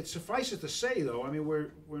 it suffices to say, though, I mean, we're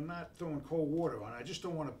not throwing cold water on it. I just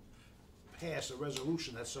don't wanna pass a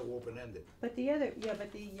resolution that's so open-ended. But the other, yeah,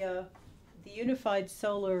 but the unified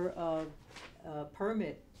solar,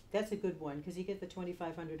 permit, that's a good one, cause you get the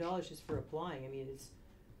 $2,500 just for applying, I mean, it's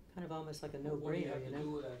kind of almost like a What do you no-brainer, have you to know?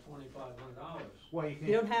 do with that $2,500? Well, you can't.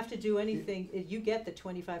 You don't have to do anything, you get the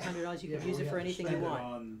 $2,500, you can use it for anything you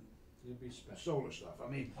want. You'd be spent Solar stuff, I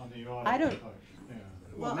mean, on the I audit. don't- Yeah.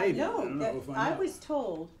 well, I maybe, I know, don't know, that- we'll find I out. was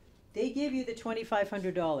told, they give you the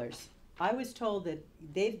 $2,500. I was told that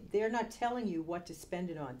they're not telling you what to spend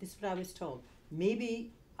it on, this is what I was told.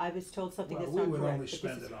 Maybe I was told something Well, that's we not would correct, only but this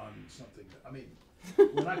spend is- it on something, I mean,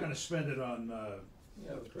 we're not gonna spend it on,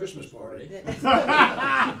 Yeah, Christmas party. Yeah.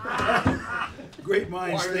 Great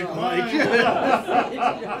minds Why think not? alike.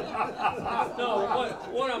 No,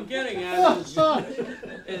 what I'm getting at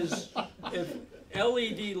is if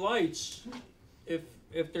LED lights,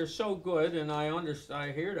 if they're so good, and I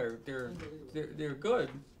hear they're good,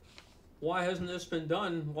 why hasn't this been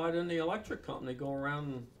done? Why didn't the electric company go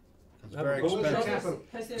around and It's have very a bullshit? expensive.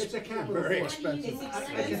 It's a capital Very cost. expensive. It's I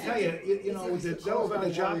can expensive. tell you know, with the Delaware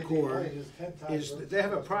Job Corps, is that they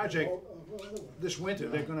have a project this winter,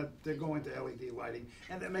 they're going to LED lighting,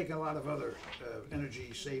 and they're making a lot of other,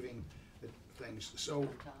 energy saving things, so,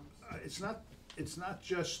 it's not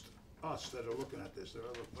just us that are looking at this, there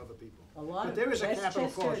are other people. A lot But of there is a capital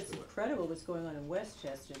Westchester, cost it's to it. incredible what's going on in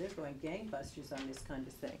Westchester, they're going gangbusters on this kind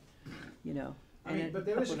of thing, you know. I And mean, then but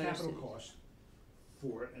there is a couple of other capital cities. cost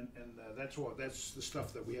for it, and that's the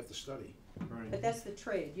stuff that we have to study. Right. But that's the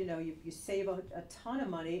trade, you know, you save a ton of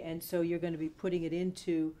money, and so you're gonna be putting it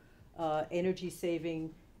into, energy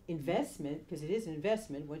saving investment, cause it is an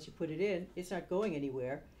investment, once you put it in, it's not going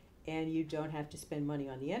anywhere, and you don't have to spend money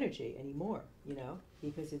on the energy anymore, you know,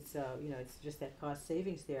 because it's, you know, it's just that cost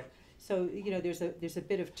savings there. So, you know, there's a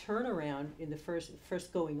bit of turnaround in the first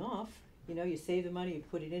going off, you know, you save the money, you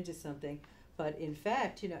put it into something, but in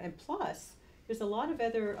fact, you know, and plus, there's a lot of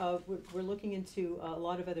other, we're looking into a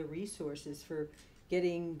lot of other resources for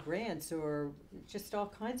getting grants or just all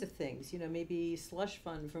kinds of things, you know, maybe slush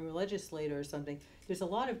fund from a legislator or something. There's a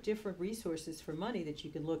lot of different resources for money that you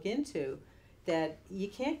can look into that you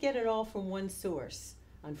can't get it all from one source,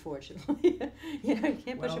 unfortunately. You know, you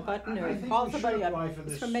can't push a button or call somebody up.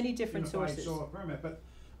 It's from many different sources. Solar permit, but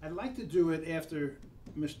I'd like to do it after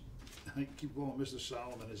I keep calling Mr.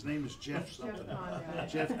 Solomon, his name is Jeff something. Conrad.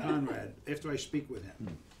 Jeff Conrad, after I speak with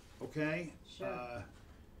him, okay? Sure.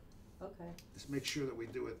 Okay. Let's make sure that we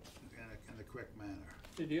do it in the correct manner.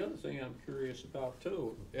 The other thing I'm curious about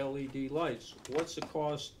too, LED lights, what's the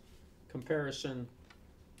cost comparison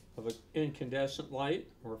of an incandescent light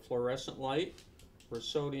or a fluorescent light or a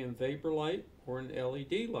sodium vapor light or an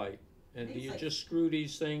LED light? And do Things you like- just screw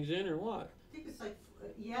these things in or what? I think it's like,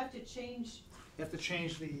 you have to change You have to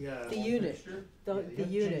change the. the unit, fixture? the Yeah, you have to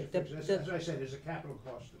change unit, the fixture. the, As I said, there's a capital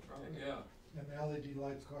cost to it. Yeah. And LED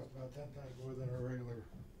lights cost about 10 times more than a regular.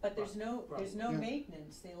 but there's no Yeah.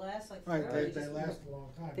 maintenance, they last like Right, forever. they last a long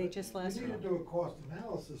time. They but just last You a need long to do a cost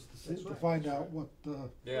analysis That's to right. find out what,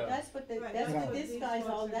 Yeah. That's what the, Right, that's that's what what this these guy's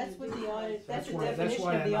all, folks are that's what gonna the do. audit, that's the why- definition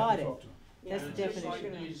why of I'd the like to audit. talk to him. That's the It's just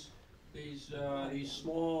definition. like these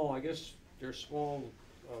small, I guess they're small,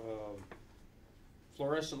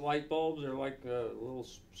 fluorescent light bulbs, they're like, little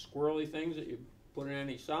squirrely things that you put in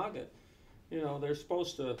any socket. You know, they're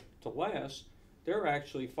supposed to last. They're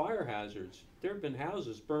actually fire hazards. There have been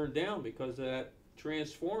houses burned down because of that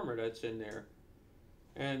transformer that's in there.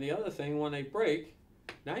 And the other thing, when they break,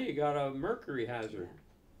 now you got a mercury hazard.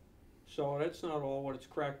 So that's not all what it's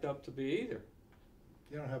cracked up to be either.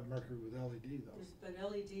 you don't have mercury with LED though.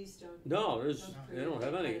 But LEDs don't, No, Don't they don't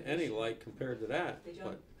have create any issue. light compared to that. they But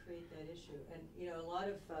don't create that issue, and, you know, a lot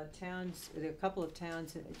of, towns, there are a couple of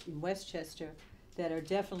towns in Westchester that are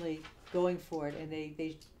definitely going for it, and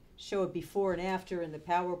they show it before and after in the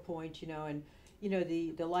PowerPoint, you know, and, you know,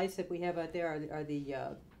 the lights that we have out there are the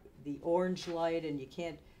orange light, and you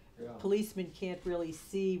can't, policemen can't really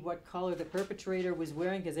see what color the perpetrator was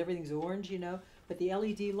wearing, cause everything's orange, you know, but the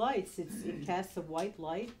LED lights, it casts a white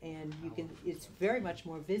light, and you can, it's very much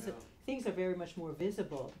more visible, things are very much more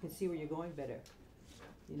visible, you can see where you're going better,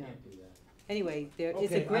 you know. Can't do that. Anyway,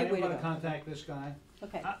 it's a great way to I am go. gonna contact this guy.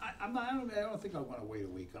 Okay, I don't think I wanna wait a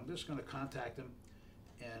week, I'm just gonna contact him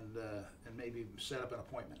and maybe set up an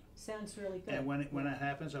appointment. sounds really good. And when that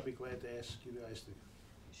happens, I'll be glad to ask you guys to,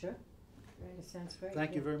 Sure, great, it sounds great.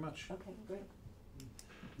 thank you yeah. very much. Okay, great.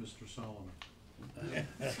 Mr. Solomon.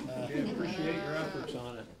 We appreciate your efforts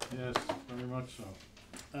on it. Yes, very much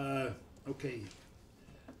so. Okay,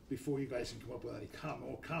 before you guys can come up with any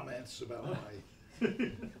more comments about my,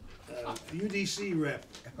 UDC rep.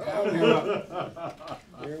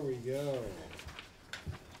 There we go.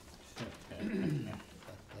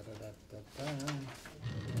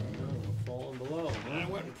 Falling below. I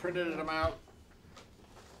went and printed them out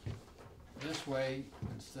this way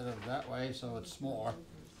instead of that way, so it's smaller.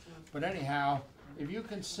 But anyhow, if you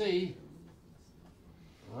can see,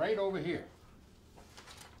 right over here,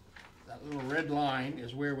 that little red line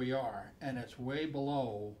is where we are, and it's way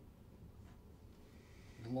below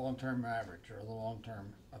the long-term average, or the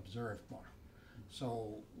long-term observed mark.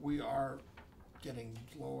 So we are getting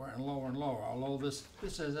lower and lower and lower, although this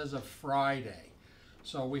is as of Friday.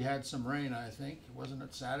 So we had some rain, I think, wasn't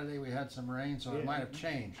it Saturday we had some rain, so it might have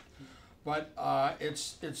changed. But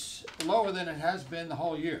it's lower than it has been the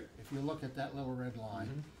whole year, if you look at that little red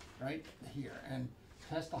line right here. And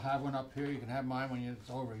Tess will have one up here, you can have mine when it's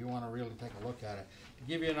over, you wanna really take a look at it. To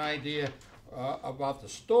give you an idea about the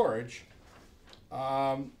storage,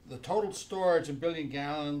 the total storage in billion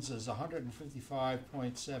gallons is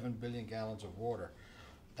 155.7 billion gallons of water.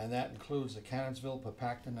 And that includes the Cannonsville,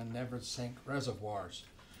 Papacton, and Nevers Sink reservoirs.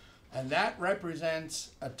 And that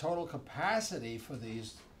represents a total capacity for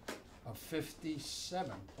these of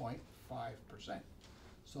 57.5%.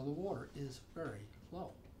 So the water is very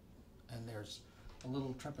low. And there's a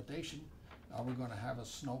little trepidation. Are we gonna have a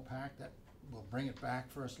snowpack that will bring it back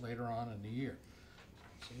for us later on in the year?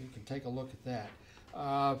 So you can take a look at that.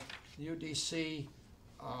 UDC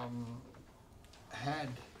had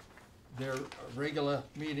their regular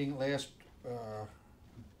meeting last, what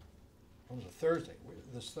was it, Thursday,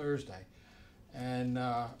 this Thursday. And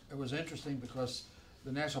it was interesting because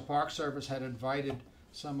the National Park Service had invited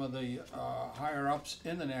some of the higher ups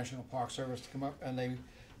in the National Park Service to come up, and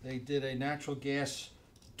they did a natural gas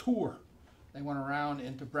tour. They went around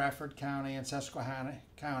into Bradford County and Susquehanna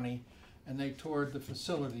County, and they toured the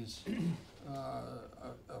facilities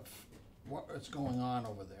of what's going on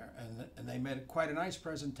over there. And they made quite a nice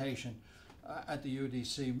presentation at the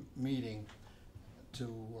UDC meeting to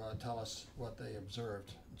tell us what they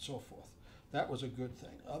observed and so forth. That was a good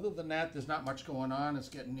thing. Other than that, there's not much going on. It's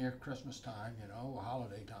getting near Christmas time, you know,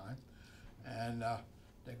 holiday time. And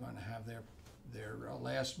they're going to have their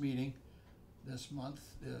last meeting this month,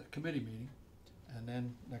 the committee meeting, and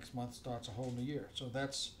then next month starts a whole new year. So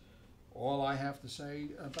that's all I have to say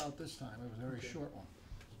about this time. It was a very short one.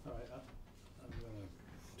 All right,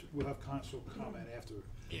 we'll have council comment after.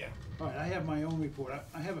 Yeah. All right, I have my own report.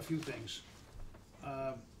 I have a few things.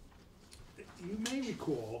 You may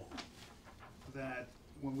recall that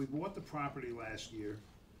when we bought the property last year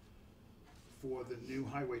for the new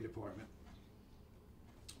highway department,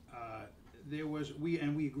 we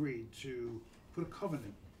agreed to put a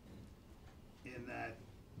covenant in that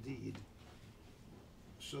deed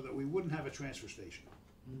so that we wouldn't have a transfer station.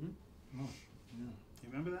 Oh, yeah. You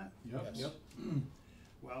remember that? Yep. Yes.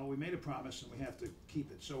 Well, we made a promise and we have to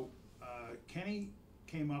keep it. So Kenny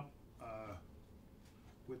came up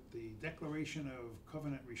with the declaration of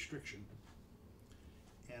covenant restriction,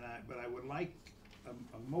 but I would like a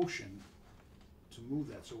motion to move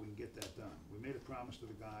that so we can get that done. We made a promise to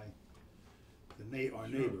the guy, our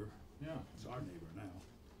neighbor. Yeah. It's our neighbor now,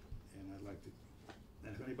 and I'd like to.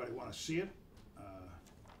 And if anybody want to see it,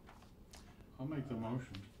 I'll make the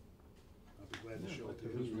motion, I'll be glad to show it to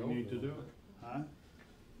because you. we need to do it. Huh?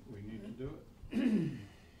 We need to do it.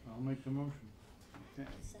 I'll make the motion. Okay.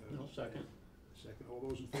 No, second. Second. All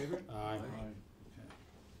those in favor? Aye. Okay.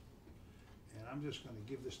 And I'm just gonna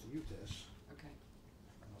give this to you, Tess. Okay,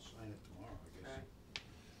 And I'll sign it tomorrow, I guess.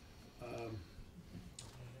 alright,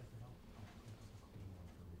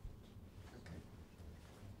 okay.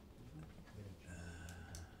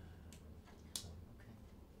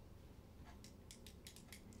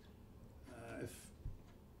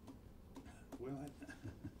 Well, I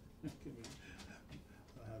don't know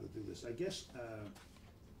how to do this. I guess,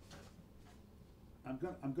 I'm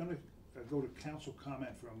gonna go to council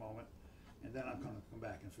comment for a moment, and then I'm gonna come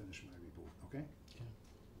back and finish my report, okay?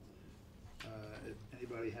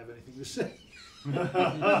 Anybody have anything to say?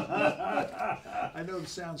 I know it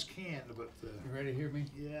sounds canned, but, You ready to hear me?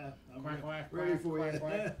 yeah, I'm Quack, quack, ready quack, for you.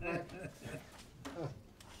 quack, quack,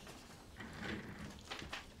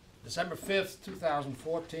 December 5th,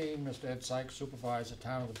 2014, Mr. Ed Sykes, Supervisor,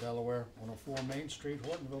 Town of Delaware, 104 Main Street,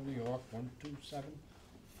 Hortonville, New York,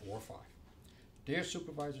 12745. Dear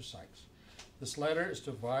Supervisor Sykes, this letter is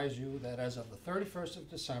to advise you that as of the 31st of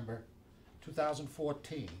December,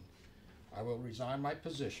 2014, I will resign my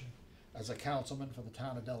position as a councilman for the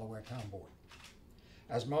Town of Delaware Town Board.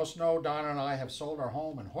 As most know, Donna and I have sold our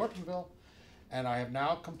home in Hortonville, and I have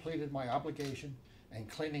now completed my obligation and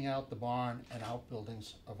cleaning out the barn and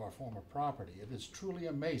outbuildings of our former property. It is truly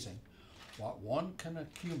amazing what one can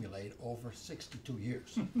accumulate over 62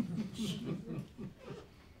 years.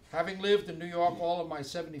 Having lived in New York all of my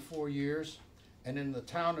 74 years and in the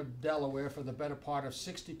town of Delaware for the better part of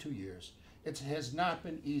 62 years, it has not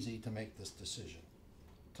been easy to make this decision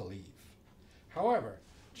to leave. However,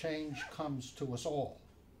 change comes to us all.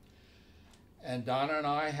 And Donna and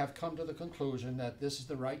I have come to the conclusion that this is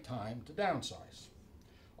the right time to downsize.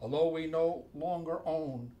 Although we no longer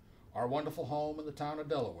own our wonderful home in the town of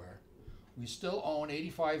Delaware, we still own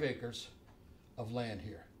 85 acres of land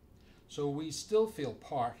here. So we still feel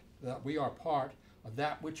that we are part of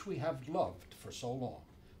that which we have loved for so long,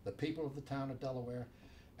 the people of the town of Delaware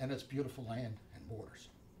and its beautiful land and borders.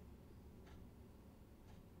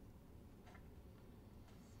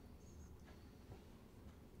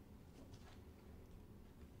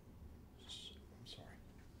 I'm sorry.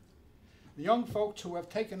 The young folks who have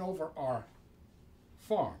taken over our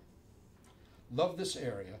farm love this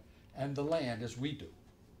area and the land as we do,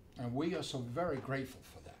 and we are so very grateful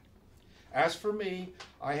for that. As for me,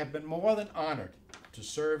 I have been more than honored to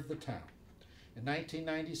serve the town. In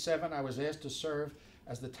 1997, I was asked to serve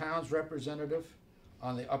as the town's representative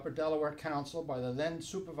on the Upper Delaware Council by the then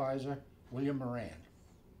supervisor, William Moran.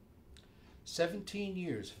 17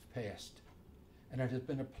 years have passed, and it has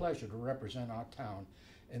been a pleasure to represent our town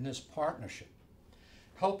in this partnership,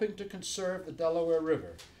 helping to conserve the Delaware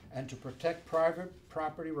River and to protect private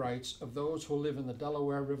property rights of those who live in the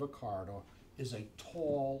Delaware River corridor is a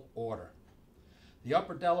tall order. The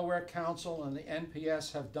Upper Delaware Council and the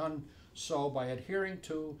NPS have done so by adhering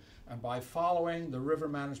to and by following the River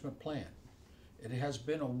Management Plan. It has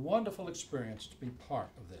been a wonderful experience to be part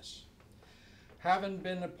of this. Having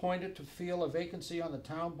been appointed to fill a vacancy on the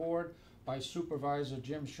town board by Supervisor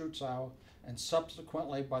Jim Schutzow and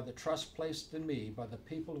subsequently by the trust placed in me by the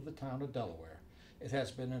people of the town of Delaware, it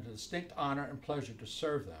has been a distinct honor and pleasure to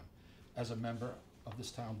serve them as a member of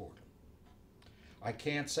this town board. I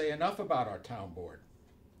can't say enough about our town board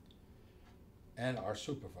and our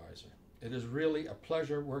supervisor. It is really a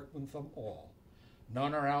pleasure working with them all.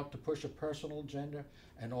 None are out to push a personal agenda,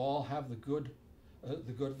 and all have the good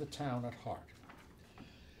of the town at heart.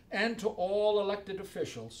 And to all elected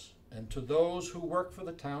officials, and to those who work for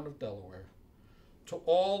the town of Delaware, to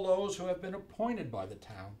all those who have been appointed by the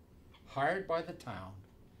town, hired by the town,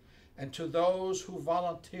 and to those who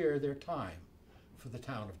volunteer their time for the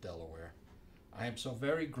town of Delaware, I am so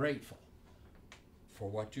very grateful for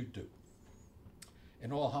what you do.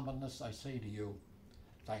 In all humbleness, I say to you,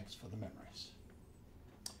 thanks for the memories.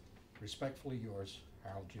 Respectfully yours,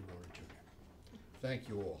 Harold G. Roeder, Jr. Thank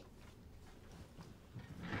you all.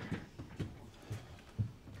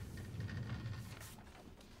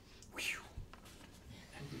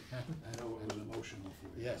 I know it was emotional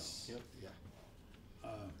for you. Yes. Yep. Yeah.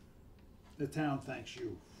 The town thanks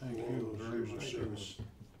you Thank for all you those very years of much. service.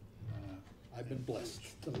 I've been blessed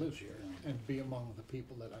to live here and be among the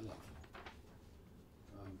people that I love.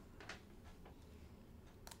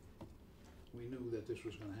 We knew that this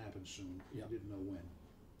was gonna happen soon. Yeah. We didn't know when.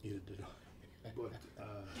 Neither did I. But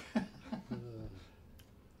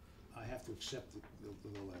I have to accept the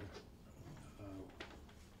letter.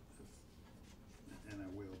 And I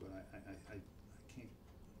will, but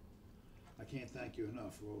I can't thank you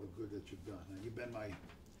enough for all the good that you've done. Now, you've been my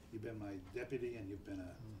deputy, and you've been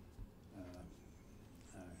a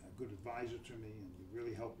good advisor to me, and you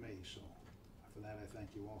really helped me, so for that I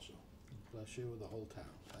thank you also. Bless you and the whole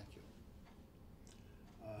town. Thank you.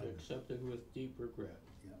 Accepted with deep regret.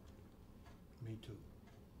 Yeah. Me too.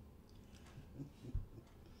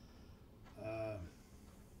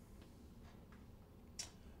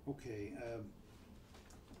 Okay,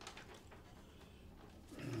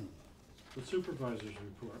 The supervisor's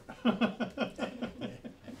report.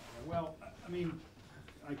 well, I mean,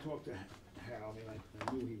 I talked to Hal,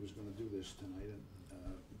 I knew he was gonna do this tonight,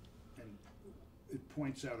 and it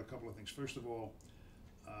points out a couple of things. First of all,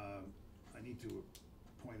 I need to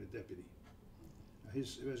appoint a deputy. Now,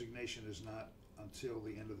 his resignation is not until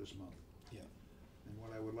the end of this month. Yeah. And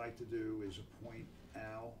what I would like to do is appoint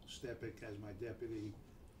Al Stepik as my deputy,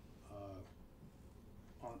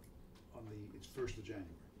 on it's 1st of January.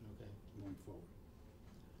 Okay. Going forward.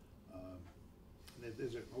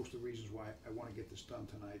 There's a host of reasons why I want to get this done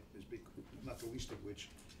tonight, not the least of which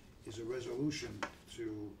is a resolution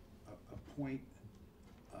to appoint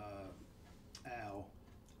Al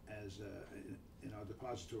as in our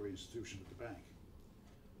depository institution at the bank.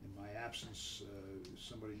 In my absence,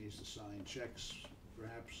 somebody needs to sign checks,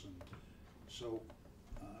 perhaps, and so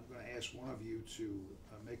I'm going to ask one of you to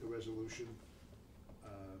make a resolution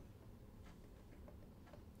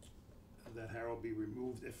that Harold be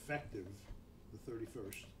removed effective the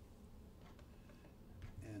 31st,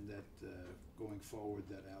 and that going forward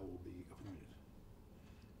that Al will be appointed.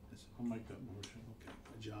 I'll make that motion. Okay,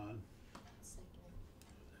 John.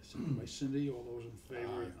 Second by Cindy. All those in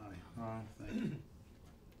favor? Aye. Aye. Thank you.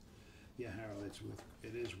 Yeah, Harold,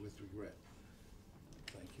 it is with regret.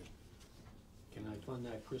 Thank Can I fund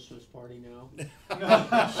that Christmas party now?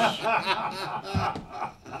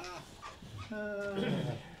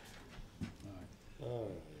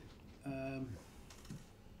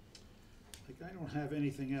 Like, I don't have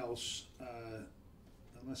anything else,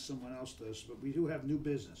 unless someone else does, but we do have new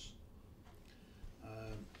business.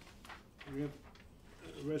 We have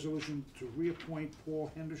a resolution to reappoint Paul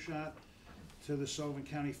Hendershot to the Sullivan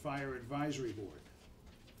County Fire Advisory Board.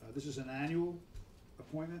 This is an annual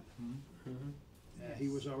appointment. He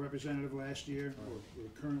was our representative last year, we're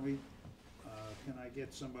currently, can I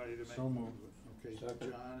get somebody to make? So moved. Okay,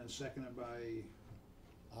 Second. John, and seconded by,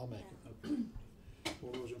 I'll make it. okay.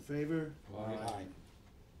 All those in favor? Aye.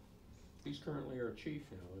 He's currently our chief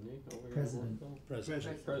now, isn't he? Over here at President. Warrenville?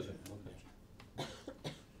 President. President, okay.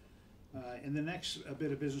 And the next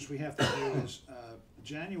bit of business we have to do is,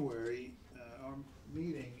 January, our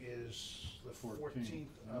meeting is the 14th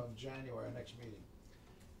of January, our next meeting.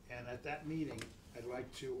 And at that meeting, I'd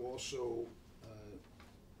like to also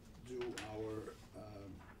do our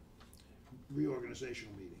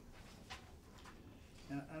reorganizational meeting.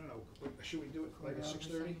 And I don't know, should we do it like at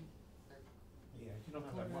 6:30? Yeah, you don't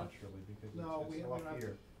have that much really, because No, we it's don't off have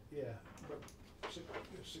here. Yeah, but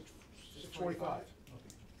 6:45.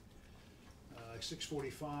 Like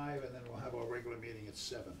 6:45, and then we'll have our regular meeting at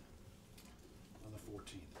 7 on the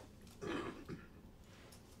 14th.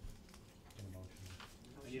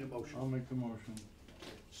 I need a motion. I'll make the motion.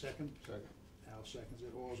 Second? Second. Al seconds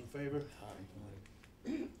it. All those in favor?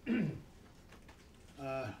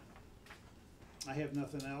 Aye. I have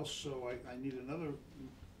nothing else, so I need another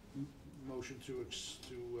motion to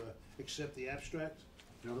accept the abstract.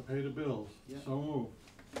 Gotta pay the bills. Yeah. So move.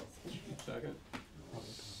 Second.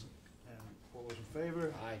 And all those in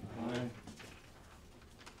favor? Aye. Aye.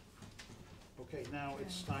 Okay, now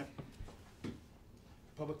it's time.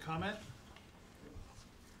 Public comment?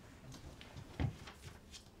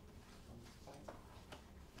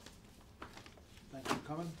 Thank you for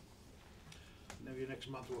coming. Maybe next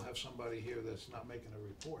month we'll have somebody here that's not making a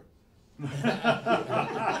report.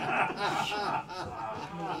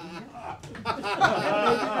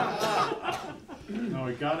 No,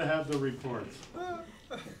 we gotta have the reports. I'll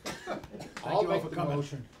you all make for the coming.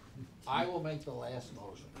 motion. I will make the last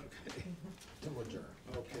motion to adjourn.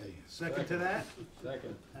 Okay, second to that?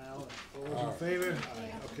 Second. Al, all those in favor?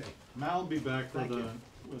 Aye, okay. Mal will be back Thank with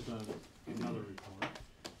you. another